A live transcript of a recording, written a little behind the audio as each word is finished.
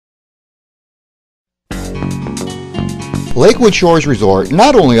Lakewood Shores Resort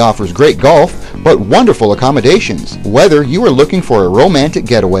not only offers great golf, but wonderful accommodations. Whether you are looking for a romantic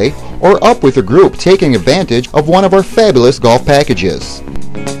getaway or up with a group taking advantage of one of our fabulous golf packages.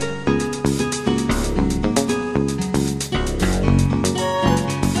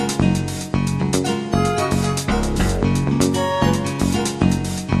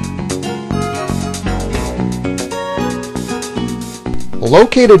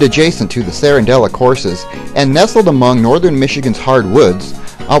 Located adjacent to the Sarandella courses and nestled among northern Michigan's hardwoods,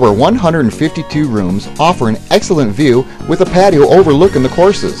 our 152 rooms offer an excellent view with a patio overlooking the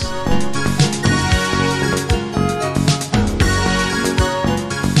courses.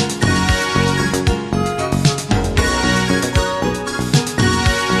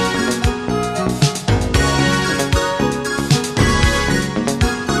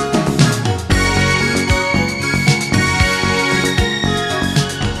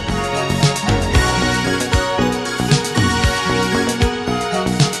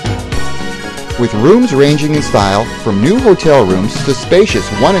 With rooms ranging in style from new hotel rooms to spacious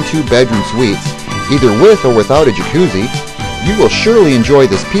 1 and 2 bedroom suites, either with or without a jacuzzi, you will surely enjoy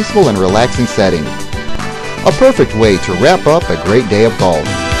this peaceful and relaxing setting. A perfect way to wrap up a great day of golf.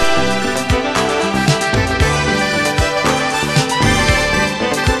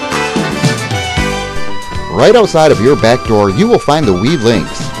 Right outside of your back door, you will find the Wee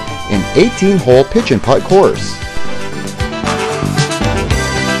Links, an 18-hole pitch and putt course.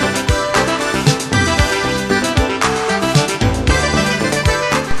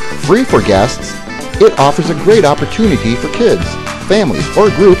 Free for guests, it offers a great opportunity for kids, families, or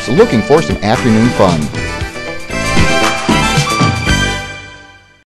groups looking for some afternoon fun.